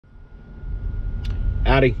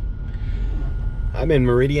Howdy. I'm in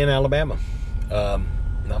Meridian, Alabama.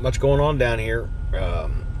 Not much going on down here,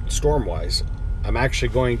 storm-wise. I'm actually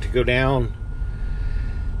going to go down.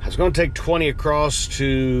 I was going to take 20 across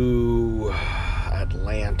to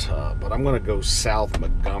Atlanta, but I'm going to go south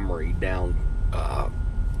Montgomery down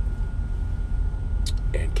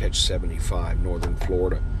and catch 75, northern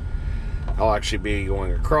Florida. I'll actually be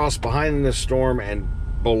going across behind the storm and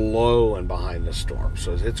below and behind the storm.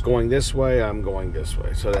 So it's going this way, I'm going this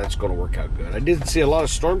way. So that's going to work out good. I did see a lot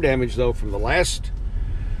of storm damage though from the last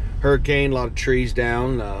hurricane. A lot of trees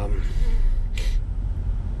down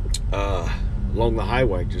along the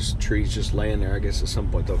highway. Just trees just laying there. I guess at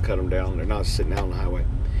some point they'll cut them down. They're not sitting out on the highway.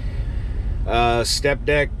 Step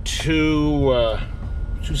deck, two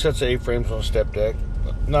sets of A-frames on a step deck.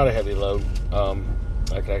 Not a heavy load. I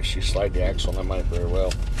could actually slide the axle, and I might very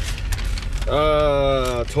well.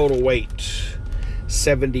 Total weight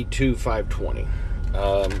 72,520.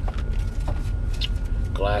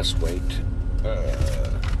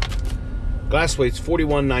 Glass weight's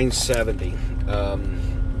 41,970.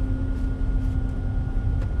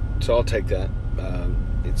 So I'll take that.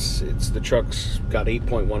 It's the truck's got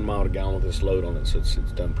 8.1 mile to gallon with this load on it, so it's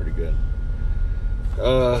done pretty good.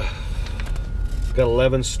 Got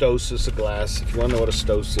 11 stoses of glass. If you want to know what a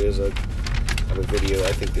stose is, I have a video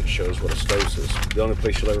I think that shows what a stose is. The only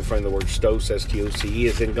place you'll ever find the word stose, S-T-O-C-E,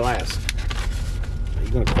 is in glass. Are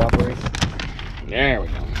you going to cooperate? There we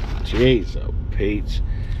go. Jeez, oh Pete.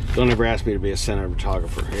 Don't ever ask me to be a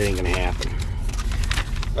cinematographer. It ain't going to happen.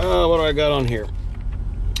 What do I got on here?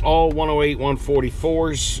 All 108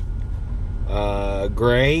 144s.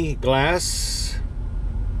 Gray glass.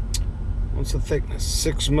 What's the thickness?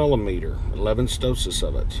 6 millimeter. 11 stoses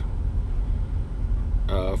of it.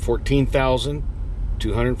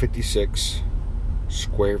 14,256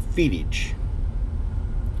 square feetage.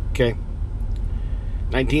 Okay.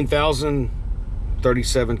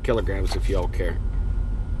 19,037 kilograms if y'all care.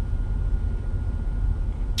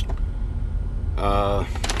 I'll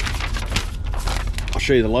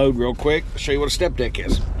show you the load real quick. I'll show you what a step deck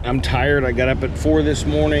is. I'm tired. I got up at 4 this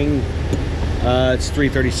morning. It's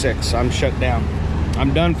 3:36. I'm shut down.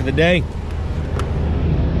 I'm done for the day.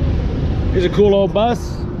 Here's a cool old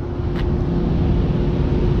bus.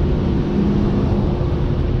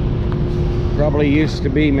 Probably used to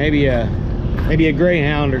be maybe a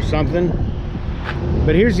Greyhound or something.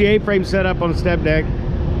 But here's the A-frame setup on the step deck.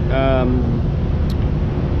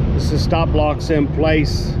 This is stop blocks in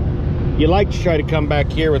place. You like to try to come back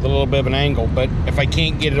here with a little bit of an angle, but if I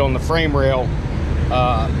can't get it on the frame rail,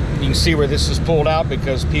 you can see where this is pulled out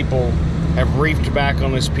because people have reefed back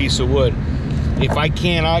on this piece of wood. If I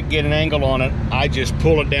cannot get an angle on it, I just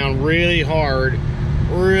pull it down really hard,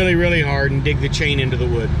 really hard, and dig the chain into the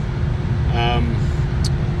wood.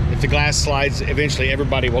 If the glass slides, eventually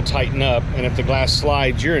everybody will tighten up, and if the glass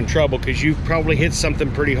slides, you're in trouble because you've probably hit something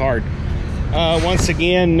pretty hard. Once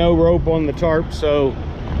again, no rope on the tarp, so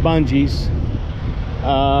bungees.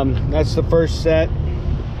 That's the first set.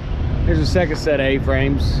 Here's the second set of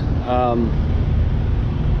A-frames.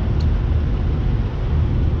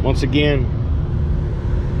 Once again,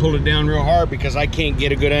 pull it down real hard because I can't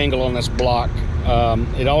get a good angle on this block.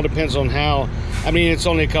 It all depends on how. I mean, it's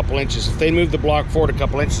only a couple inches. If they move the block forward a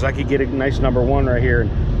couple inches, I could get a nice number 1 right here and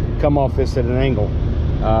come off this at an angle.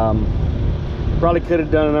 Probably could have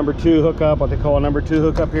done a number 2 hookup, what they call a number 2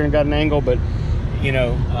 hookup here, and got an angle, but you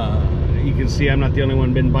know, you can see I'm not the only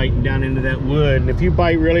one been biting down into that wood. And if you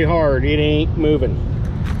bite really hard, it ain't moving.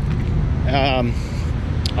 I'm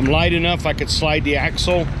light enough I could slide the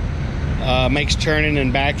axle. Makes turning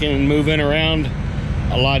and backing and moving around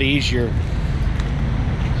a lot easier.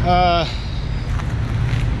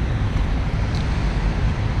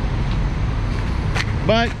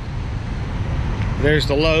 But there's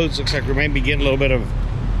the loads. Looks like we may be getting a little bit of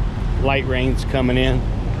light rains coming in.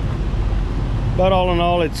 But all in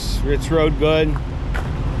all, it's rode good.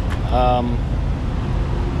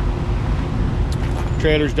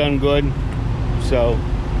 Trailer's done good. So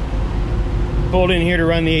pulled in here to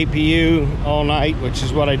run the APU all night, which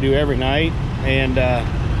is what I do every night. And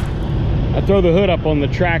I throw the hood up on the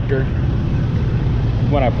tractor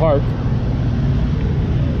when I park.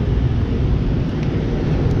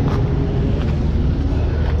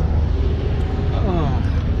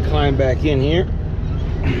 Climb back in here.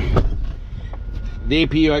 The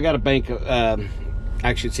APU, I got a bank of,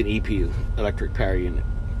 actually it's an EPU, electric power unit.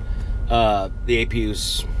 The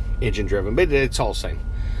APU's engine driven, but it's all the same.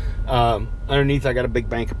 Underneath I got a big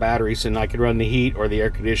bank of batteries, and I can run the heat or the air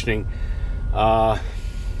conditioning.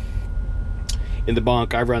 In the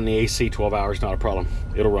bunk, I've run the AC 12 hours, not a problem.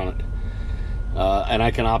 It'll run it. And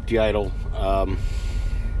I can opti-idle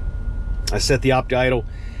I set the opt idle,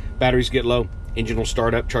 batteries get low, engine will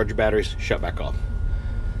start up, charge your batteries, shut back off.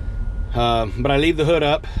 But I leave the hood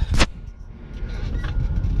up,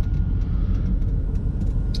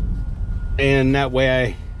 and that way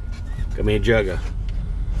I got me a jug of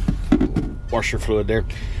washer fluid there.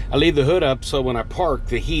 I leave the hood up so when I park,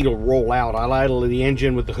 the heat will roll out. I'll idle the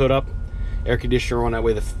engine with the hood up, air conditioner on, that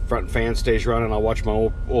way the front fan stays running. I'll watch my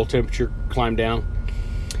oil temperature climb down,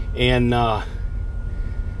 and I'll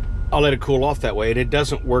let it cool off that way, and it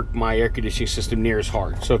doesn't work my air conditioning system near as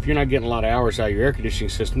hard. So if you're not getting a lot of hours out of your air conditioning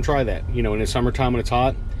system, try that. You know, in the summertime when it's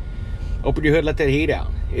hot, open your hood, let that heat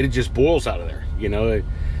out. It just boils out of there. You know,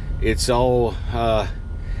 it's all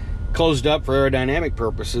closed up for aerodynamic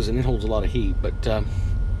purposes, and it holds a lot of heat. But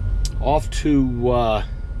off to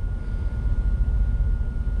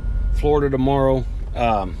Florida tomorrow.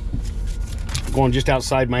 Going just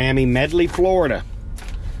outside Miami, Medley, Florida,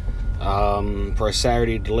 for a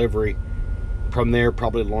Saturday delivery. From there,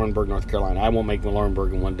 probably Laurinburg, North Carolina. I won't make the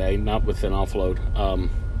Laurinburg in one day, not with an offload.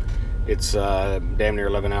 It's damn near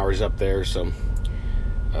 11 hours up there, so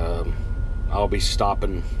I'll be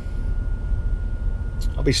stopping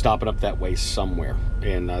up that way somewhere,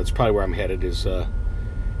 and it's probably where I'm headed is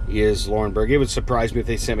Laurinburg. It would surprise me if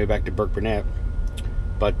they sent me back to Burke Burnett,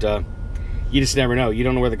 but you just never know. You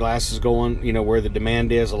don't know where the glass is going, you know, where the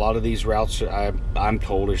demand is. A lot of these routes, I'm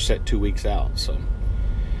told, are set 2 weeks out. So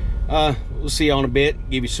we'll see you on a bit,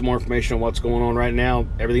 give you some more information on what's going on right now.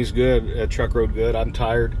 Everything's good, truck road good. I'm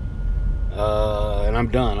tired, and I'm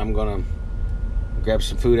done. I'm gonna grab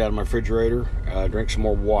some food out of my refrigerator, drink some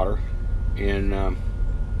more water, and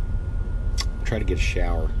try to get a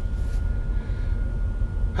shower.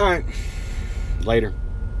 All right, later.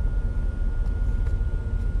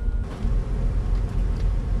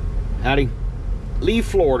 Howdy. Lee,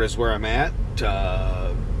 Florida is where I'm at.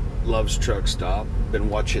 Love's Truck Stop. Been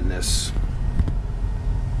watching this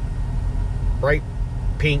bright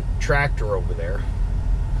pink tractor over there.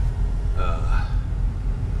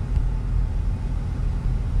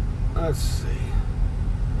 Let's see.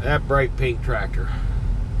 That bright pink tractor.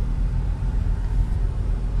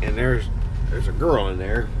 And there's a girl in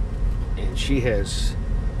there, and she has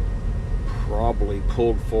probably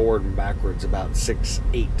pulled forward and backwards about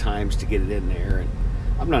 6-8 times to get it in there. And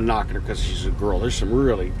I'm not knocking her because she's a girl. There's some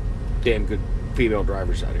really damn good female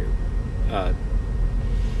drivers out here.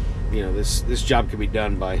 You know, this job can be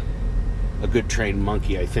done by a good trained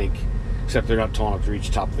monkey, I think, except they're not tall enough to reach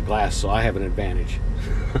the top of the glass, so I have an advantage.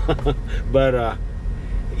 But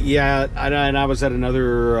yeah, and I was at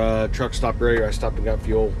another truck stop earlier. I stopped and got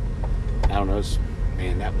fuel. I don't know,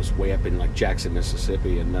 man, that was way up in like Jackson,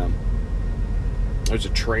 Mississippi, and there's a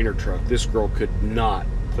trailer truck. This girl could not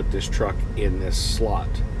put this truck in this slot,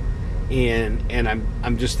 and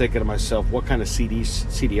I'm just thinking to myself, what kind of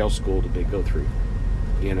CDL school did they go through?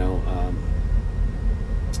 You know,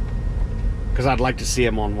 because I'd like to see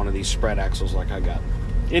them on one of these spread axles like I got.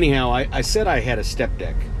 Anyhow, I said I had a step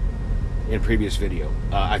deck in a previous video.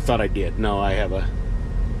 I thought I did. No, I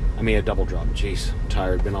mean a double drop. Jeez, I'm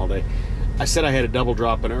tired, been all day. I said I had a double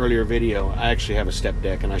drop in an earlier video. I actually have a step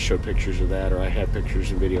deck, and I showed pictures of that, or I had pictures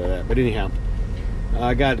and video of that. But anyhow,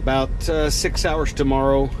 I got about 6 hours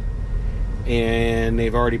tomorrow, and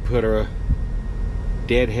they've already put a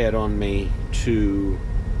deadhead on me to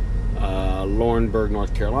Laurinburg,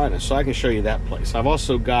 North Carolina, so I can show you that place. I've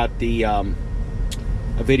also got the a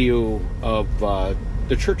video of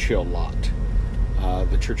the Churchill lot,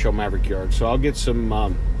 the Churchill Maverick yard. So I'll get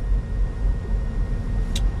some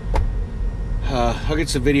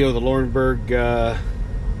video of the Laurinburg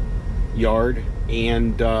yard,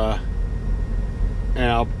 and I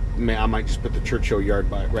might just put the Churchill yard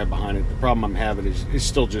right behind it. The problem I'm having is it's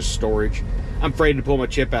still just storage. I'm afraid to pull my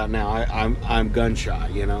chip out now. I'm gun shy,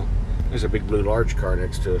 you know. There's a big blue large car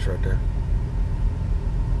next to us right there.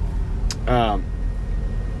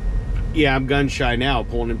 Yeah, I'm gun shy now,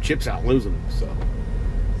 pulling them chips out and losing them. So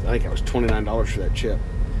I think I was $29 for that chip.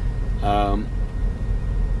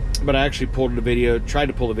 But I actually pulled the video, tried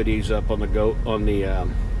to pull the videos up on the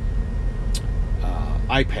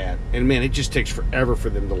iPad, and man, it just takes forever for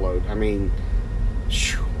them to load. I mean,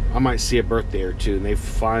 I might see a birthday or two and they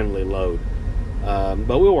finally load.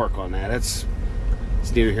 But we'll work on that. It's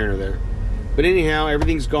neither here nor there. But anyhow,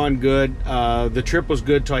 everything's gone good. The trip was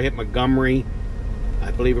good till I hit Montgomery. I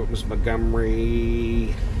believe it was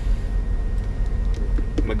Montgomery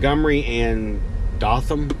and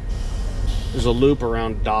Dothan. There's a loop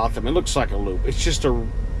around Dothan. It looks like a loop. It's just a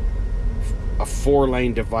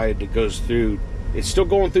 4-lane divide that goes through. It's still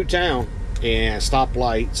going through town, and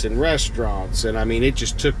stoplights and restaurants, and I mean, it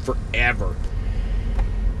just took forever.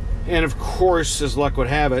 And of course, as luck would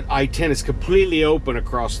have it, I-10 is completely open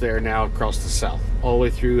across there now, across the south, all the way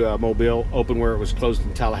through Mobile, open where it was closed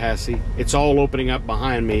in Tallahassee. It's all opening up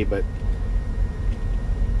behind me, but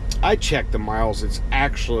I checked the miles. It's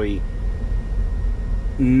actually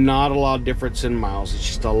not a lot of difference in miles. It's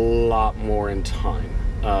just a lot more in time.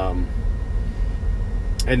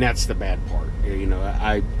 And that's the bad part. You know,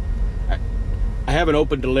 I have an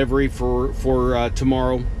open delivery for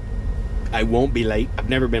tomorrow. I won't be late. I've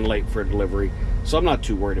never been late for a delivery, so I'm not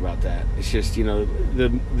too worried about that. It's just, you know,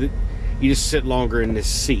 you just sit longer in this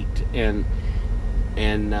seat, and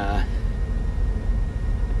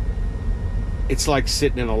it's like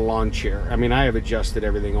sitting in a lawn chair. I mean, I have adjusted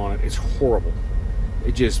everything on it. It's horrible.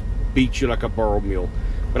 It just beats you like a burro mule.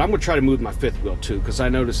 But I'm gonna try to move my fifth wheel too, because I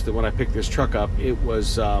noticed that when I picked this truck up, it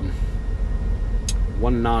was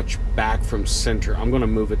one notch back from center. I'm gonna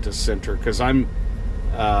move it to center because I'm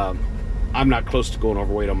not close to going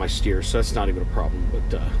overweight on my steers, so that's not even a problem.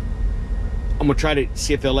 But I'm gonna try to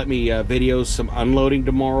see if they'll let me video some unloading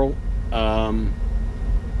tomorrow. I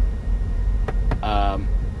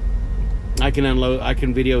can unload. I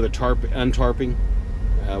can video the untarping,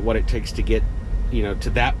 what it takes to get, you know, to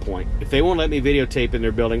that point. If they won't let me videotape in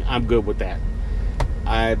their building, I'm good with that.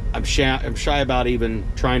 I'm shy about even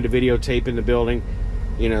trying to videotape in the building.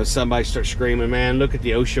 You know, somebody starts screaming, "Man, look at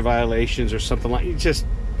the OSHA violations," or something like. It's just,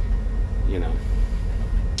 you know.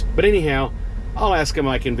 But anyhow, I'll ask them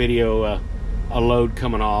if I can video a load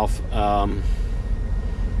coming off, and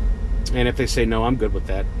if they say no, I'm good with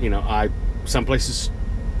that. You know, some places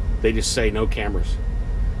they just say no cameras.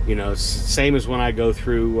 You know, same as when I go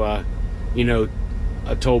through, you know,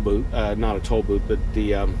 a toll booth, not a toll booth, but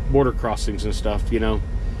the border crossings and stuff. You know,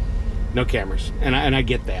 no cameras, and I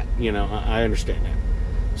get that. You know, I understand that.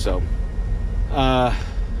 So,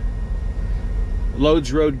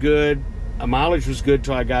 loads rode good. Mileage was good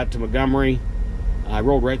till I got to Montgomery. I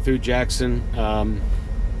rolled right through Jackson.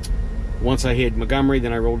 Once I hit Montgomery,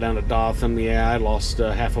 then I rolled down to Dothan. Yeah, I lost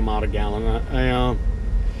half a mile a gallon.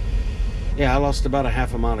 Yeah, I lost about a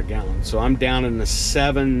half a mile a gallon. So I'm down in the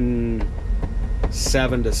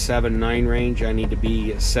 7.7 to 7.9 range. I need to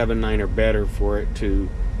be 7.9 or better for it to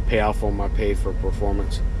pay off on my pay for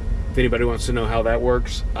performance. If anybody wants to know how that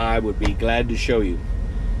works, I would be glad to show you.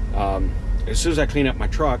 As soon as I clean up my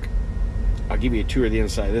truck, I'll give you a tour of the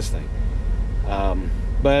inside of this thing.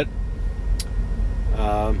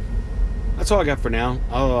 That's all I got for now.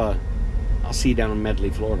 I'll see you down in Medley,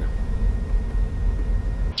 Florida.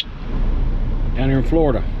 Down here in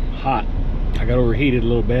Florida, hot. I got overheated a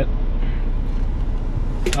little bit.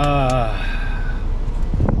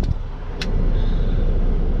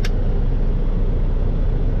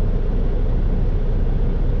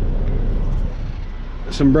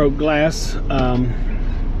 Some broke glass.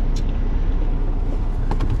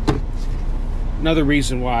 Another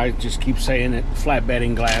reason why I just keep saying that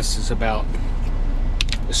flatbedding glass is about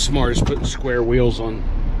as smart as putting square wheels on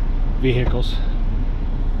vehicles.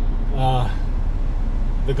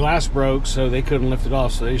 The glass broke, so they couldn't lift it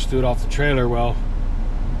off, so they just threw it off the trailer. Well,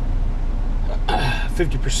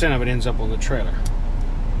 50% of it ends up on the trailer,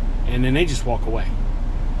 and then they just walk away.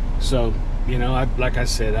 So, you know, like I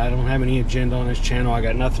said, I don't have any agenda on this channel. I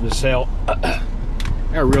got nothing to sell.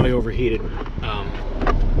 They're really overheated.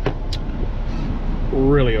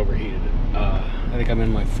 Really overheated. I think I'm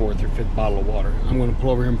in my 4th or 5th bottle of water. I'm going to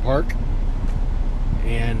pull over here and park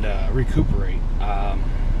and recuperate.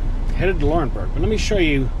 Headed to Lawrenceburg, but let me show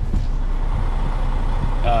you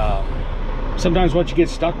sometimes what you get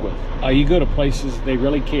stuck with. You go to places, they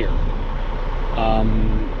really care.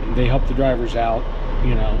 They help the drivers out.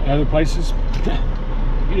 You know, other places,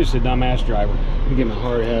 you're just a dumbass driver. Let me get my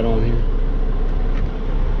hard hat on here.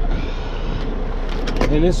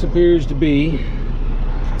 And this appears to be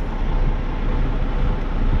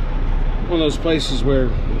one of those places where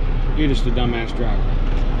you're just a dumbass driver.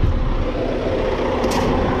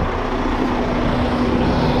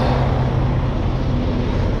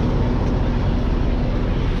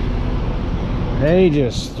 They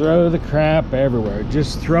just throw the crap everywhere.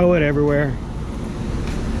 Just throw it everywhere.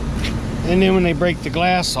 And then when they break the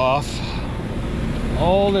glass off,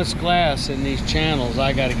 all this glass in these channels,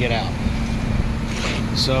 I got to get out.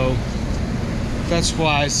 So that's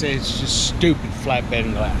why I say it's just stupid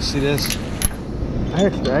flatbed glass. See this?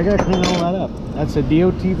 Actually, I got to clean all that up. That's a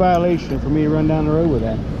DOT violation for me to run down the road with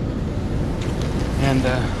that. And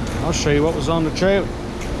I'll show you what was on the trailer.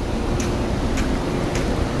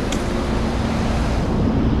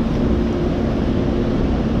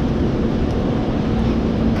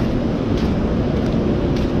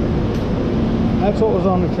 That's what was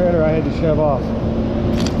on the trailer I had to shove off.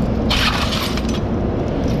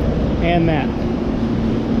 and that.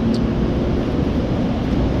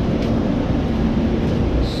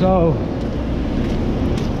 So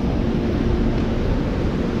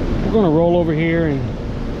we're going to roll over here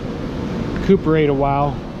and recuperate a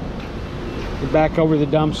while, get back over the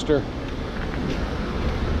dumpster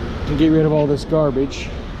and get rid of all this garbage.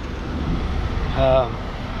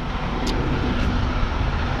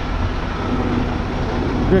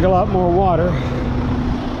 Drink a lot more water,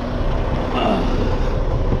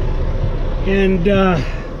 and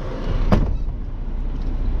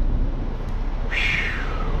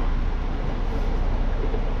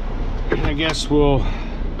I guess we'll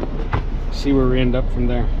see where we end up from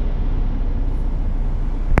there.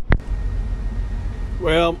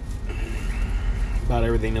 Well, about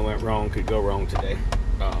everything that went wrong could go wrong today,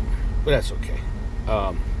 but that's okay.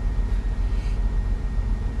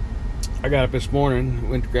 I got up this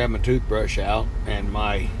morning, went to grab my toothbrush out, and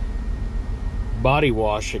my body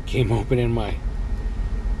wash that came open in my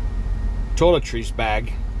toiletries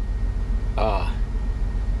bag, and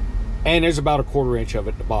there's about a 1/4 inch of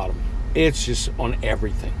it at the bottom. It's just on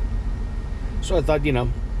everything. So I thought, you know,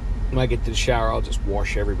 when I get to the shower, I'll just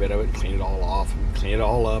wash every bit of it and clean it all off and clean it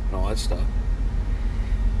all up and all that stuff.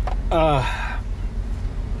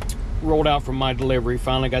 Rolled out from my delivery,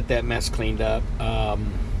 finally got that mess cleaned up.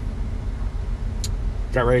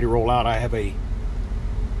 Got ready to roll out. I have a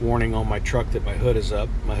warning on my truck that my hood is up.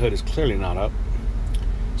 My hood is clearly not up,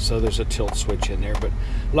 so there's a tilt switch in there, but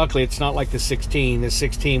luckily it's not like the 16. The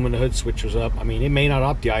 16, when the hood switch was up, I mean, it may not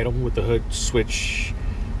op the idle with the hood switch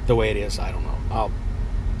the way it is. I don't know.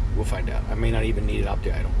 We'll find out. I may not even need it op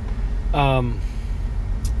the idle.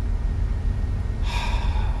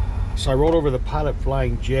 So I rolled over the Pilot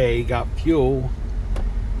Flying J, got fuel.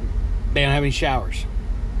 They don't have any showers.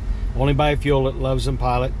 Only buy fuel that loves them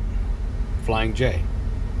Pilot Flying J.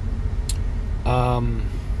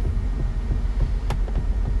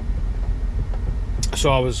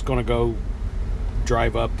 So I was going to go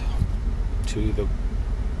drive up to the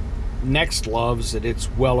next Love's that it's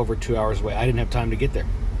well over 2 hours away. I didn't have time to get there.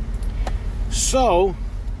 So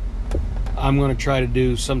I'm going to try to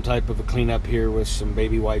do some type of a cleanup here with some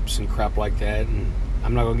baby wipes and crap like that. And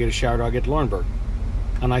I'm not going to get a shower till I get to Laurinburg.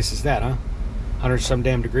 How nice is that, huh? 100-some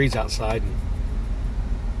damn degrees outside, and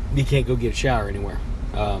you can't go get a shower anywhere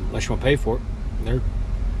unless you want to pay for it. They're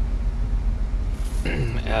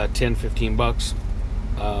 10, 15 bucks.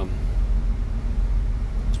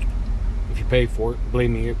 If you pay for it, believe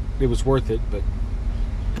me, it was worth it. But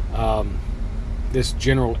this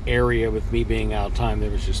general area, with me being out of time, there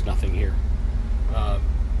was just nothing here.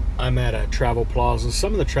 I'm at a travel plaza.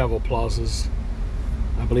 Some of the travel plazas,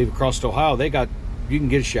 I believe across Ohio, they got, you can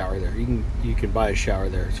get a shower there. You can buy a shower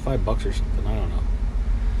there. It's $5 or something. I don't know.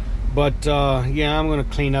 But yeah, I'm going to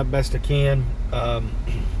clean up best I can.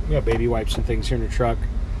 We got baby wipes and things here in the truck.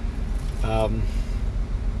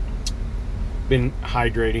 Been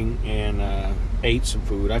hydrating and ate some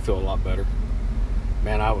food. I feel a lot better.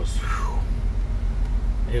 Man,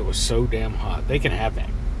 it was so damn hot. They can have that.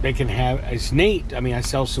 They can have, it's neat. I mean, I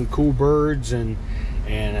sell some cool birds, and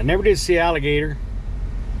I never did see alligator.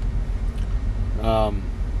 But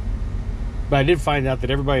I did find out that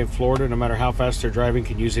everybody in Florida, no matter how fast they're driving,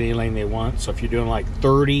 can use any lane they want. So if you're doing like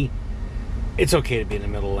 30, it's okay to be in the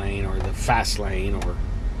middle lane or the fast lane or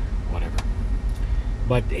whatever.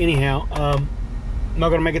 But anyhow, I'm not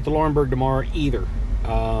going to make it to Laurinburg tomorrow either.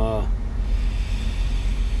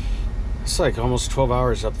 It's like almost 12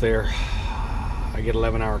 hours up there. I get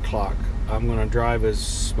 11-hour clock. I'm going to drive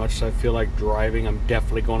as much as I feel like driving. I'm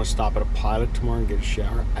definitely going to stop at a Pilot tomorrow and get a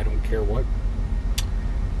shower. I don't care what.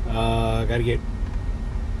 Got to get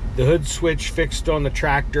the hood switch fixed on the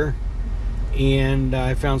tractor, and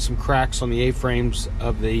I found some cracks on the A-frames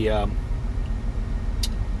of the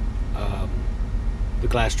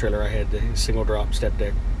glass trailer I had, the single drop step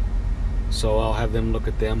deck. So I'll have them look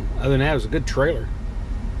at them. Other than that, it was a good trailer.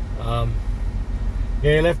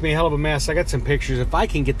 Yeah, it left me a hell of a mess. I got some pictures. If I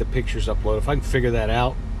can get the pictures uploaded, if I can figure that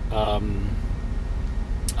out, I'll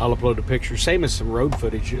upload the pictures. Same as some road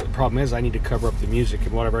footage. The problem is I need to cover up the music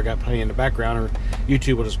and whatever I got playing in the background, or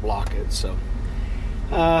YouTube will just block it. So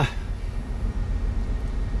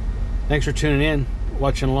thanks for tuning in,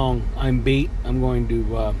 watching along. I'm beat. I'm going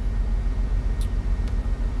to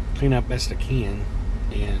clean up best I can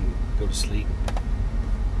and go to sleep.